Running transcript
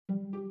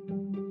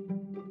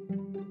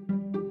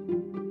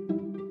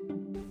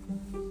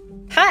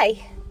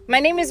Hi, my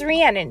name is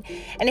Rhiannon,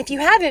 and if you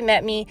haven't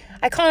met me,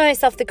 I call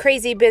myself the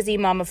crazy busy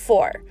mom of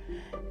four.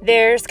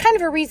 There's kind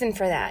of a reason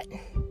for that.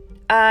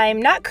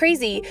 I'm not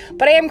crazy,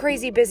 but I am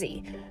crazy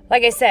busy.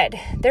 Like I said,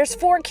 there's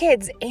 4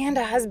 kids and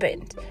a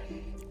husband.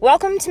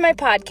 Welcome to my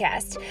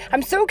podcast.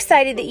 I'm so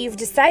excited that you've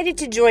decided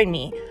to join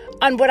me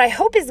on what I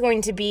hope is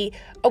going to be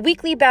a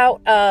weekly bout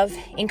of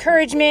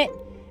encouragement,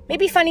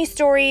 maybe funny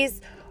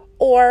stories,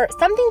 or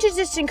something to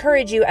just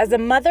encourage you as a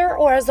mother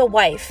or as a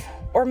wife,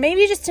 or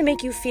maybe just to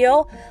make you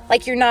feel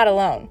like you're not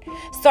alone.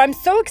 So I'm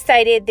so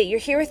excited that you're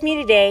here with me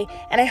today,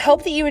 and I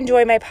hope that you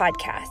enjoy my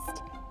podcast.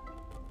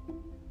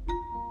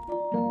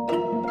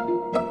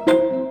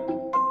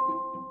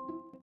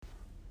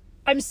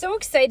 I'm so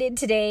excited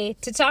today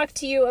to talk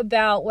to you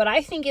about what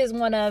I think is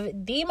one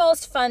of the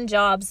most fun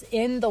jobs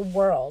in the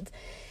world,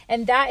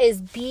 and that is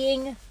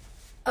being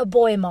a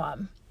boy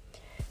mom.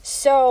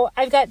 So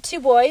I've got 2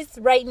 boys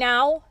right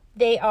now.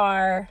 They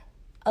are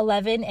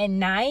 11 and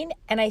 9,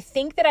 and I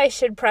think that I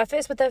should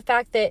preface with the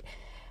fact that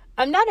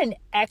I'm not an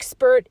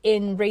expert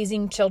in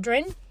raising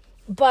children,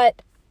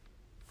 but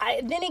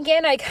then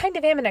again, I kind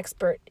of am an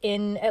expert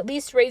in at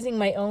least raising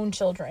my own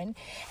children.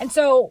 And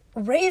so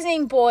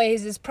raising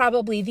boys is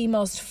probably the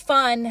most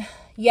fun,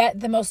 yet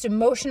the most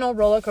emotional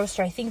roller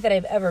coaster I think that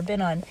I've ever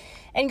been on.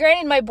 And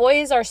granted, my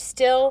boys are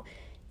still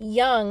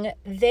young.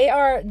 They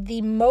are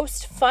the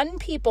most fun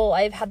people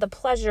I've had the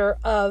pleasure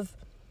of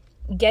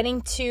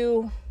getting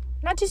to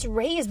not just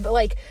raise, but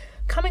like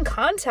come in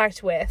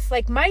contact with.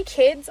 Like my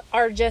kids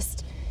are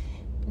just,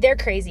 they're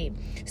crazy.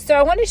 So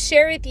I want to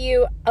share with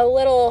you a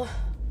little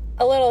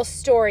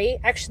story.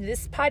 Actually,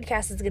 this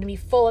podcast is going to be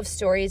full of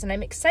stories, and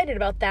I'm excited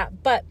about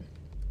that. But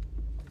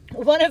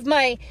one of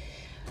my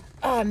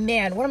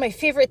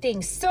favorite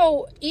things.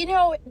 So,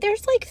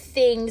 there's like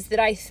things that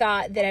I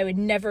thought that I would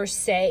never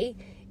say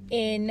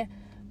in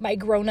my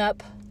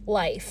grown-up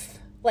life,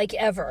 like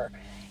ever.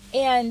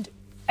 And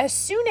as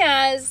soon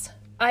as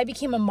I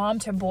became a mom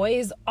to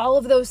boys, all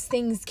of those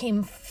things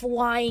came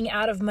flying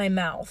out of my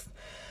mouth.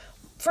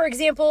 For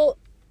example,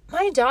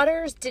 my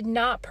daughters did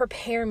not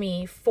prepare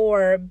me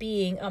for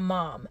being a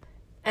mom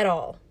at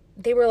all.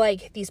 They were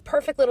like these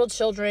perfect little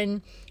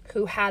children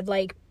who had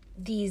like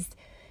these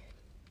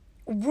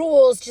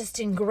rules just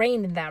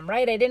ingrained in them,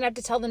 right? I didn't have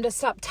to tell them to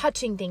stop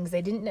touching things.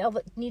 I didn't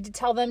need to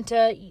tell them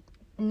to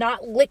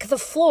not lick the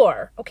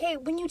floor. Okay,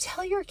 when you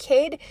tell your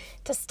kid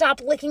to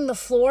stop licking the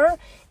floor,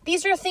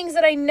 these are things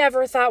that I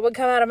never thought would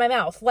come out of my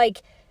mouth,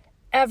 like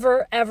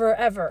ever, ever,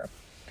 ever.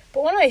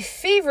 But one of my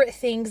favorite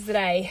things that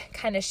I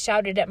kind of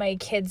shouted at my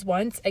kids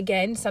once,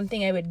 again,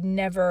 something I would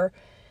never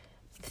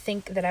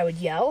think that I would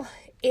yell,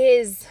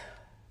 is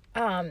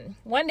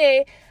one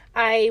day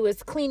I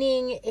was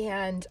cleaning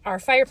and our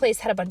fireplace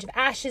had a bunch of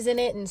ashes in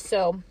it. And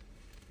so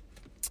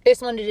I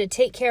just wanted to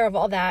take care of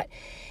all that.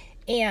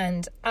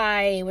 And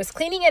I was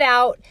cleaning it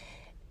out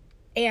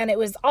and it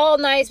was all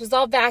nice, was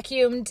all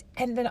vacuumed.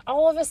 And then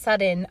all of a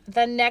sudden,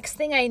 the next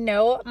thing I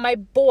know, my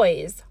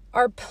boys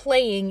are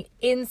playing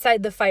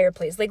inside the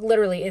fireplace, like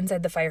literally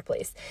inside the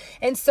fireplace.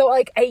 And so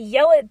like I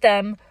yell at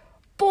them,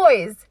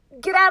 "Boys,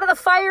 get out of the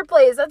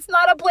fireplace. That's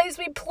not a place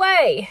we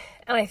play."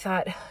 And I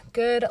thought,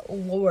 good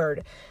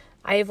Lord,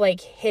 I've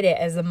like hit it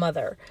as a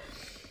mother.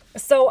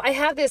 So I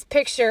have this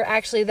picture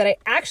actually that I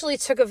actually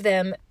took of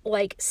them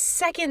like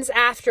seconds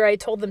after I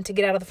told them to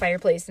get out of the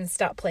fireplace and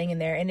stop playing in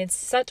there. And it's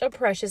such a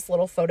precious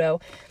little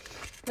photo.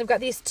 I've got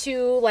these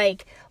 2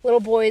 like little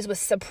boys with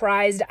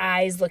surprised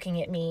eyes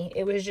looking at me.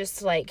 It was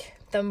just like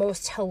the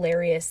most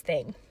hilarious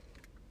thing.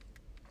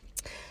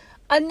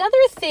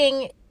 Another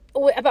thing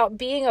about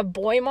being a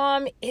boy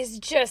mom is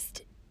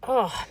just,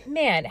 oh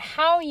man,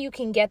 how you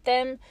can get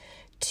them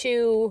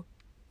to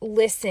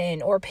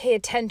listen or pay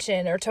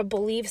attention or to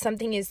believe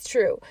something is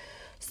true.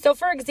 So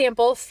for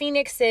example,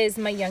 Phoenix is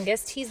my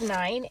youngest. He's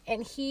 9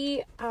 and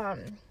he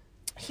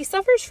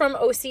suffers from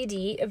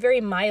OCD, a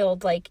very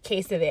mild like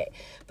case of it.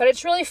 But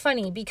it's really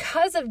funny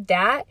because of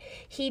that,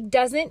 he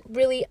doesn't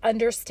really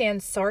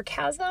understand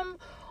sarcasm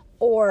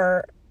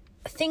or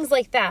things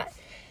like that.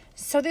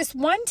 So this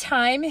one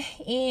time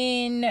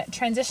in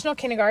transitional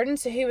kindergarten,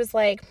 so he was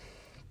like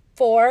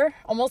 4,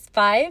 almost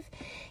 5,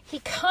 he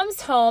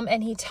comes home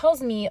and he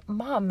tells me,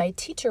 "Mom, my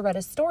teacher read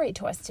a story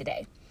to us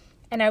today."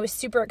 And I was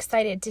super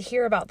excited to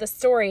hear about the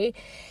story.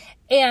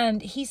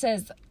 And he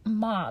says,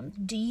 "Mom,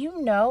 do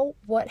you know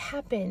what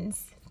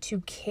happens to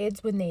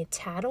kids when they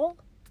tattle?"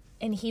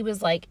 And he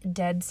was like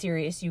dead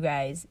serious, you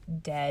guys,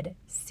 dead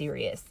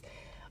serious.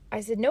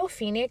 I said, "No,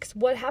 Phoenix,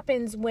 what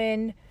happens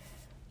when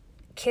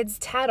kids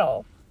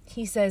tattle?"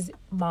 He says,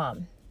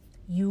 "Mom,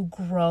 you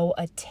grow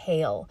a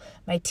tail.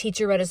 My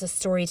teacher read us a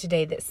story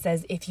today that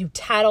says if you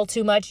tattle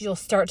too much, you'll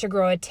start to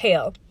grow a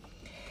tail."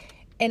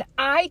 And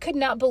I could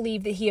not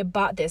believe that he had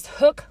bought this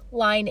hook,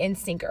 line, and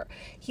sinker.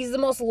 He's the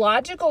most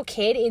logical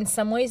kid in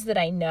some ways that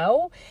I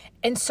know.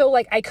 And so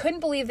like, I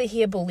couldn't believe that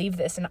he had believed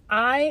this. And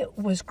I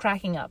was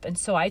cracking up. And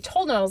so I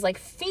told him, I was like,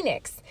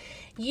 "Phoenix,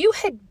 you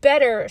had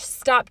better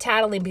stop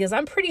tattling because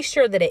I'm pretty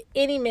sure that at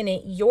any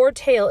minute your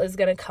tail is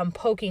going to come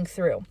poking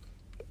through."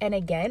 And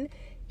again,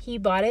 he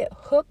bought it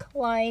hook,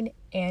 line,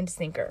 and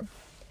sinker.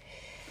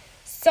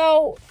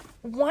 So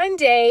one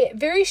day,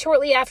 very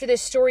shortly after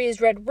this story is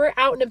read, we're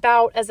out and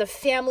about as a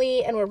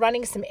family and we're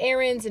running some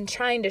errands and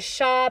trying to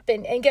shop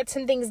and get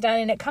some things done.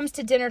 And it comes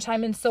to dinner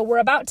time. And so we're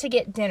about to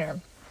get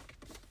dinner.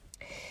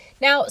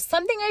 Now,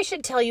 something I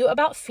should tell you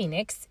about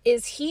Phoenix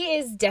is he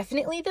is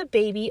definitely the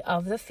baby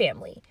of the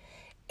family.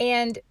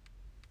 And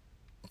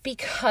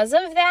because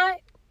of that,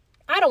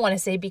 I don't want to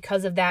say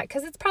because of that,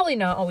 because it's probably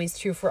not always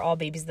true for all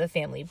babies of the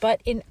family.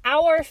 But in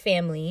our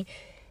family,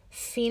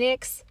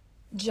 Phoenix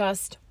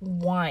just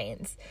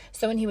whines.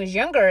 So when he was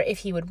younger, if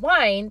he would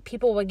whine,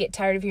 people would get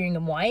tired of hearing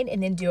him whine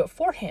and then do it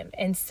for him.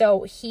 And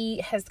so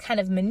he has kind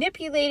of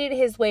manipulated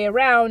his way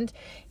around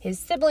his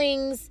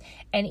siblings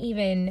and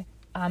even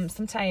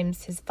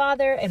sometimes his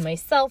father and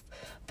myself.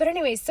 But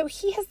anyway, so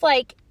he has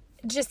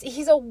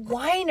he's a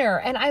whiner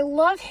and I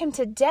love him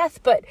to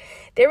death. But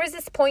there was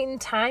this point in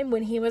time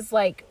when he was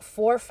 4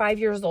 or 5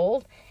 years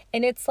old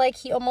and it's like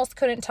he almost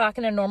couldn't talk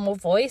in a normal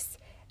voice.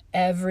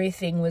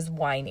 Everything was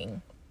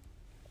whining.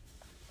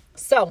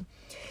 So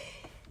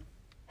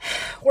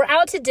we're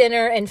out to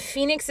dinner and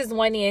Phoenix is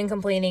whining and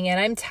complaining and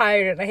I'm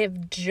tired and I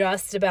have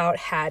just about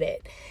had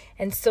it.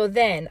 And so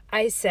then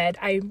I said,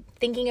 I'm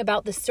thinking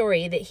about the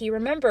story that he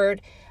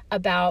remembered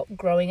about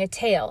growing a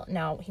tail.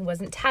 Now, he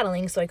wasn't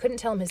tattling, so I couldn't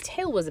tell him his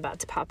tail was about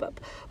to pop up.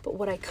 But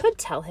what I could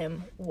tell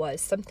him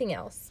was something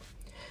else.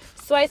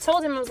 So I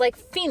told him, I was like,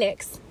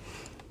 Phoenix,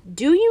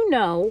 do you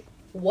know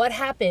what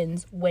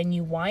happens when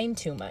you whine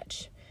too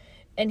much?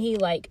 And he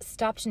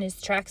stopped in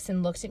his tracks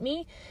and looked at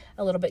me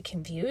a little bit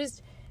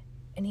confused.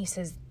 And he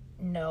says,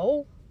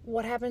 no,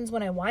 what happens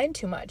when I whine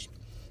too much?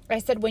 I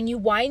said, when you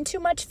whine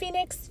too much,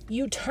 Phoenix,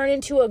 you turn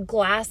into a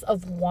glass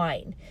of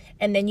wine.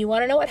 And then you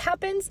want to know what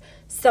happens?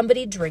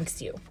 Somebody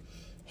drinks you.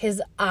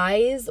 His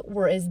eyes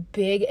were as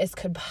big as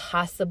could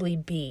possibly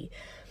be.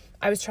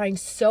 I was trying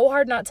so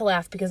hard not to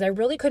laugh because I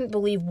really couldn't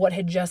believe what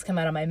had just come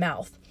out of my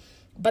mouth.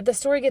 But the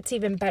story gets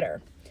even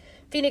better.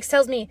 Phoenix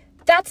tells me,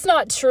 that's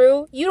not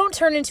true. You don't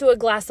turn into a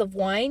glass of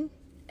wine.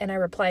 And I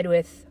replied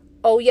with,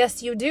 oh,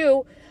 yes, you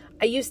do.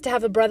 I used to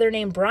have a brother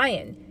named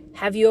Brian.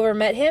 Have you ever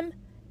met him?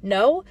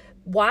 No.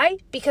 Why?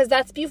 Because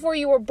that's before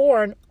you were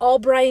born. All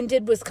Brian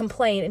did was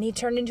complain and he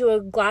turned into a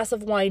glass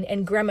of wine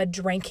and Grandma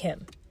drank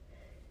him.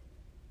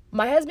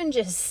 My husband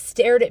just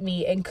stared at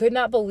me and could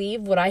not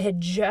believe what I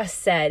had just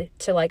said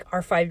to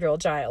our 5-year-old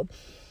child.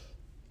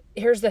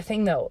 Here's the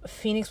thing though.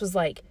 Phoenix was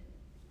like,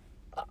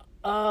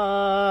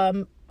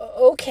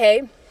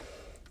 okay.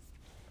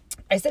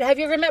 I said, have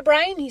you ever met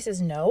Brian? He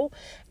says, no,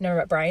 never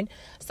met Brian.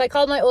 So I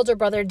called my older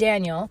brother,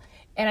 Daniel,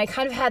 and I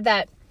kind of had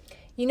that,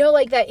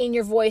 that in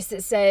your voice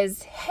that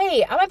says,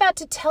 hey, I'm about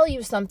to tell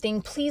you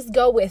something. Please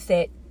go with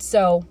it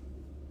so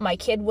my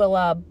kid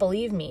will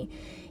believe me.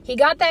 He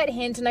got that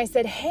hint and I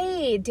said,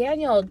 hey,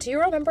 Daniel, do you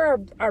remember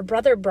our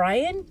brother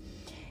Brian?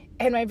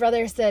 And my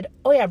brother said,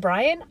 oh yeah,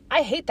 Brian?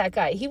 I hate that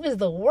guy. He was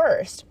the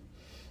worst.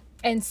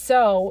 And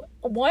so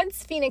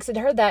once Phoenix had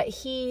heard that,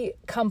 he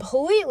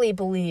completely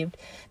believed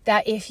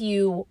that if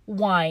you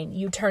whine,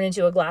 you turn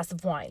into a glass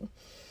of wine.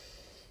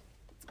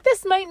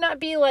 This might not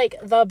be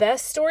the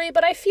best story,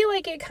 but I feel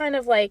like it kind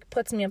of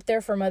puts me up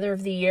there for Mother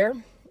of the Year.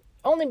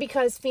 Only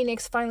because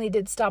Phoenix finally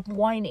did stop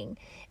whining.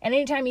 And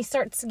anytime he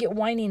starts to get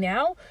whiny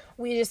now,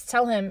 we just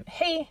tell him,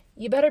 hey,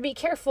 you better be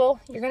careful.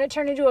 You're going to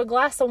turn into a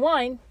glass of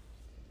wine.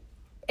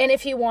 And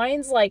if he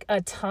whines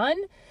a ton,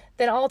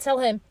 then I'll tell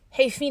him,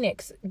 hey,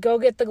 Phoenix, go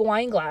get the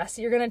wine glass.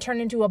 You're going to turn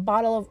into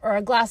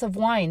a glass of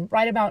wine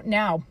right about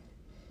now.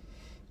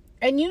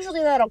 And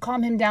usually that'll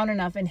calm him down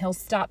enough and he'll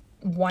stop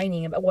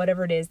whining about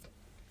whatever it is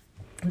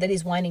that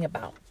he's whining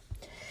about.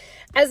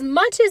 As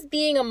much as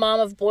being a mom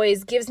of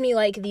boys gives me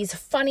these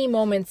funny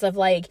moments of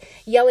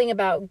yelling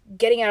about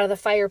getting out of the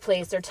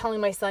fireplace or telling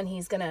my son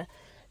he's going to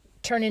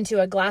turn into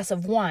a glass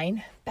of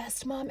wine,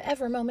 best mom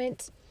ever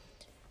moment,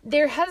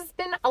 there has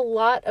been a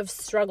lot of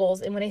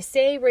struggles. And when I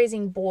say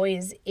raising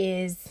boys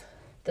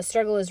the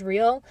struggle is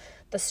real,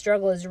 the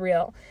struggle is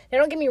real. Now,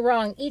 don't get me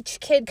wrong. Each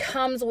kid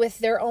comes with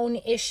their own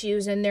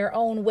issues and their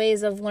own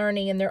ways of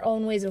learning and their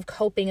own ways of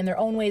coping and their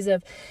own ways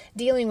of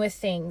dealing with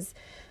things.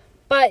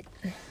 But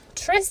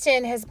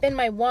Tristan has been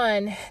my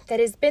one that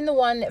has been the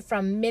one that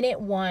from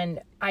minute one,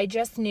 I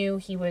just knew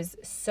he was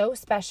so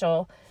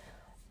special,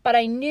 but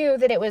I knew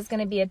that it was going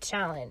to be a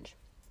challenge.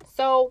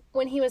 So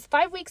when he was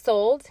 5 weeks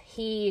old,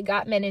 he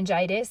got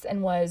meningitis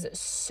and was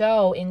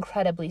so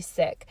incredibly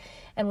sick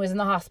and was in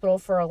the hospital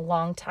for a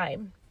long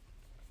time.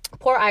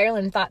 Poor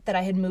Ireland thought that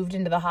I had moved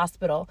into the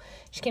hospital.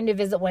 She came to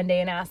visit one day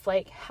and asked,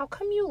 how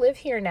come you live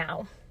here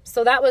now?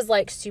 So that was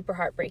super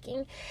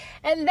heartbreaking.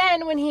 And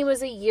then when he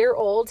was a year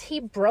old, he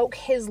broke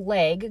his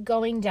leg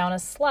going down a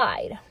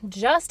slide.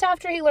 Just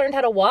after he learned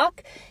how to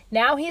walk,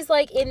 now he's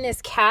in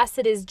this cast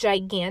that is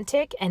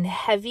gigantic and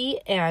heavy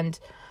and,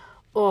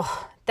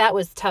 that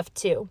was tough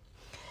too.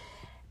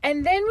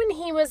 And then when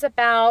he was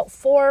about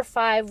 4 or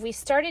 5, we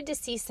started to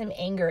see some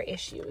anger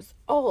issues.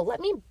 Let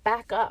me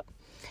back up.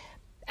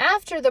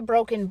 After the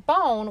broken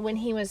bone, when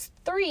he was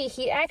 3,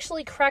 he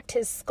actually cracked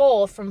his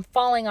skull from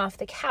falling off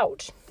the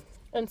couch.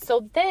 And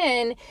so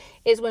then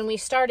is when we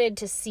started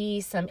to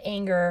see some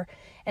anger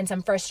and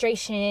some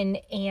frustration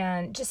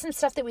and just some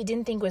stuff that we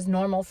didn't think was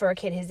normal for a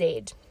kid his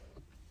age.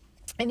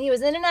 And he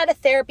was in and out of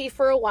therapy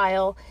for a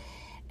while.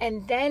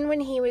 And then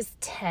when he was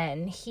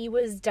 10, he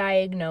was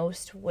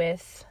diagnosed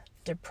with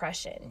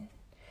depression.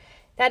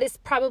 That is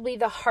probably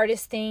the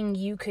hardest thing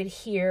you could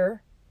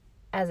hear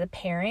as a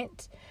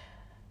parent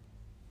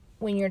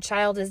when your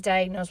child is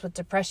diagnosed with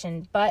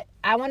depression. But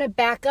I want to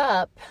back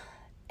up.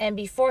 And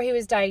before he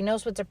was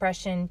diagnosed with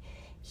depression,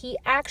 he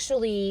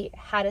actually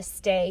had to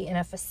stay in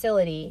a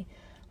facility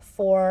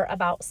for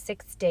about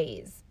 6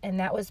 days. And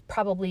that was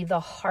probably the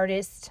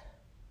hardest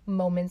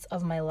moments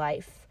of my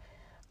life.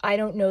 I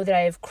don't know that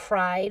I have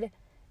cried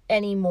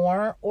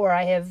anymore or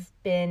I have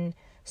been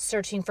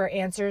searching for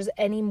answers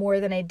any more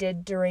than I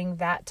did during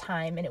that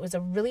time. And it was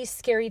a really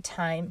scary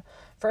time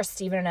for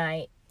Stephen and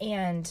I.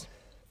 And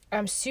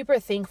I'm super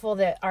thankful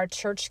that our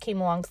church came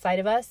alongside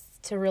of us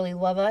to really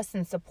love us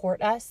and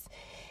support us.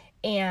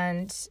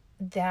 And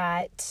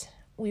that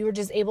we were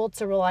just able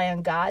to rely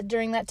on God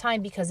during that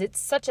time, because it's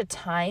such a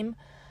time,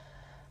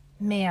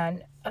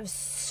 man, of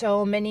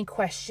so many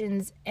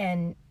questions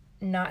and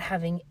not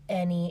having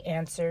any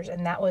answers.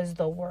 And that was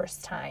the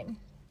worst time.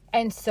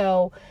 And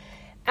so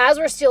as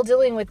we're still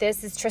dealing with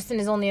this, as Tristan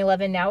is only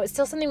 11 now, it's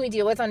still something we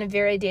deal with on a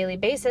very daily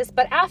basis.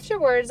 But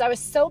afterwards, I was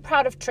so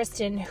proud of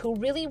Tristan, who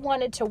really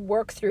wanted to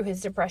work through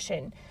his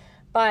depression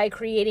by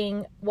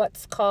creating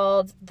what's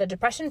called the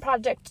Depression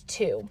Project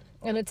 2.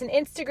 And it's an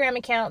Instagram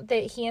account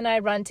that he and I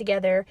run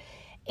together.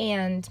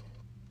 And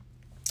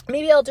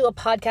maybe I'll do a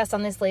podcast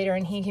on this later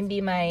and he can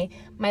be my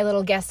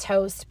little guest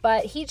host.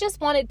 But he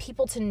just wanted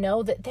people to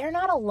know that they're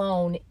not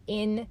alone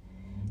in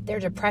their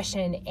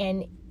depression.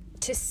 And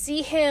to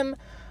see him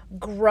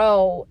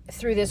grow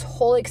through this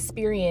whole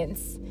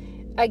experience,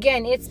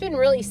 again, it's been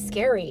really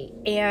scary.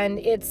 And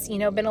it's,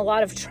 been a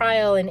lot of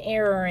trial and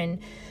error and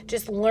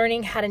just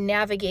learning how to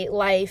navigate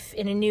life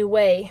in a new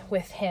way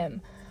with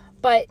him.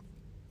 But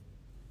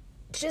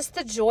just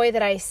the joy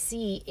that I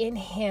see in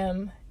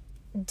him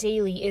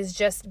daily is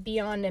just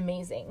beyond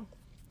amazing.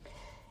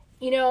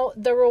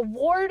 The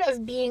reward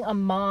of being a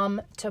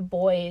mom to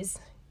boys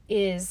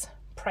is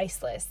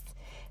priceless.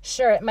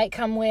 Sure, it might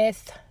come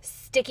with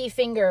sticky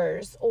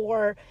fingers,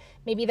 or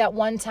maybe that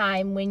one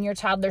time when your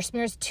toddler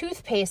smears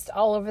toothpaste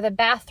all over the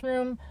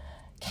bathroom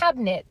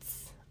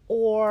cabinets,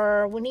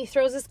 or when he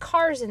throws his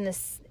cars in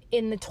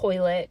the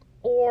toilet,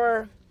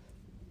 or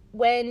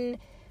when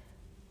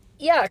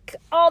yuck,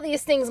 all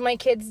these things my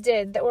kids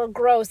did that were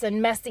gross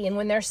and messy, and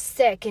when they're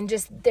sick and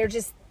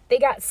they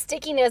got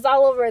stickiness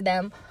all over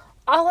them.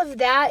 All of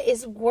that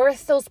is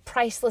worth those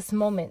priceless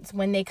moments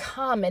when they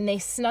come and they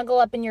snuggle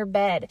up in your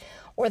bed,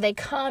 or they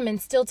come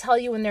and still tell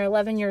you when they're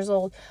 11 years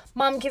old,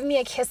 Mom, give me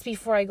a kiss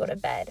before I go to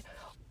bed.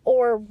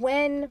 Or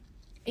when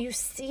you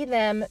see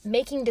them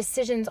making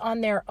decisions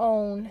on their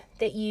own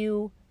that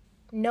you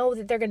know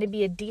that they're going to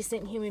be a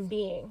decent human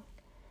being.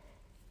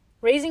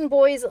 Raising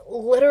boys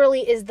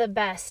literally is the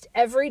best.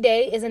 Every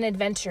day is an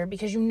adventure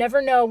because you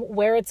never know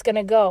where it's going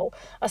to go,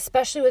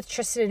 especially with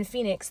Tristan and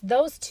Phoenix.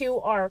 Those two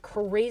are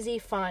crazy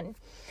fun.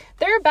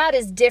 They're about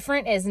as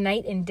different as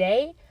night and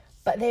day,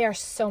 but they are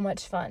so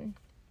much fun.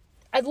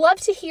 I'd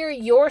love to hear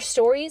your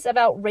stories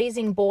about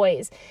raising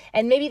boys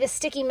and maybe the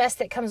sticky mess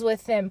that comes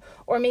with them,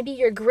 or maybe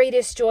your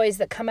greatest joys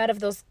that come out of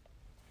those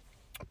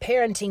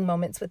parenting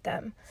moments with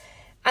them.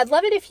 I'd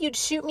love it if you'd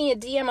shoot me a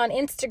DM on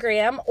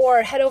Instagram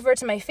or head over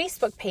to my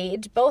Facebook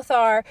page. Both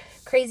are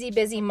Crazy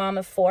Busy Mom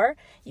of 4.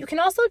 You can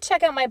also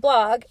check out my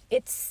blog.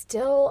 It's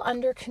still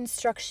under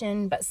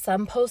construction, but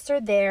some posts are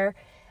there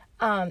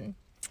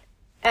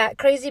at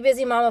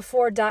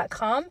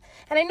crazybusymom4.com.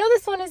 And I know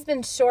this one has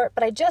been short,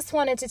 but I just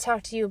wanted to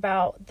talk to you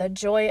about the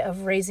joy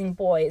of raising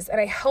boys. And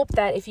I hope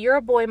that if you're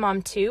a boy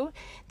mom too,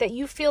 that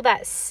you feel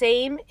that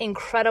same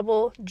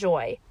incredible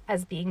joy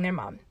as being their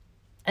mom.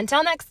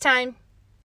 Until next time.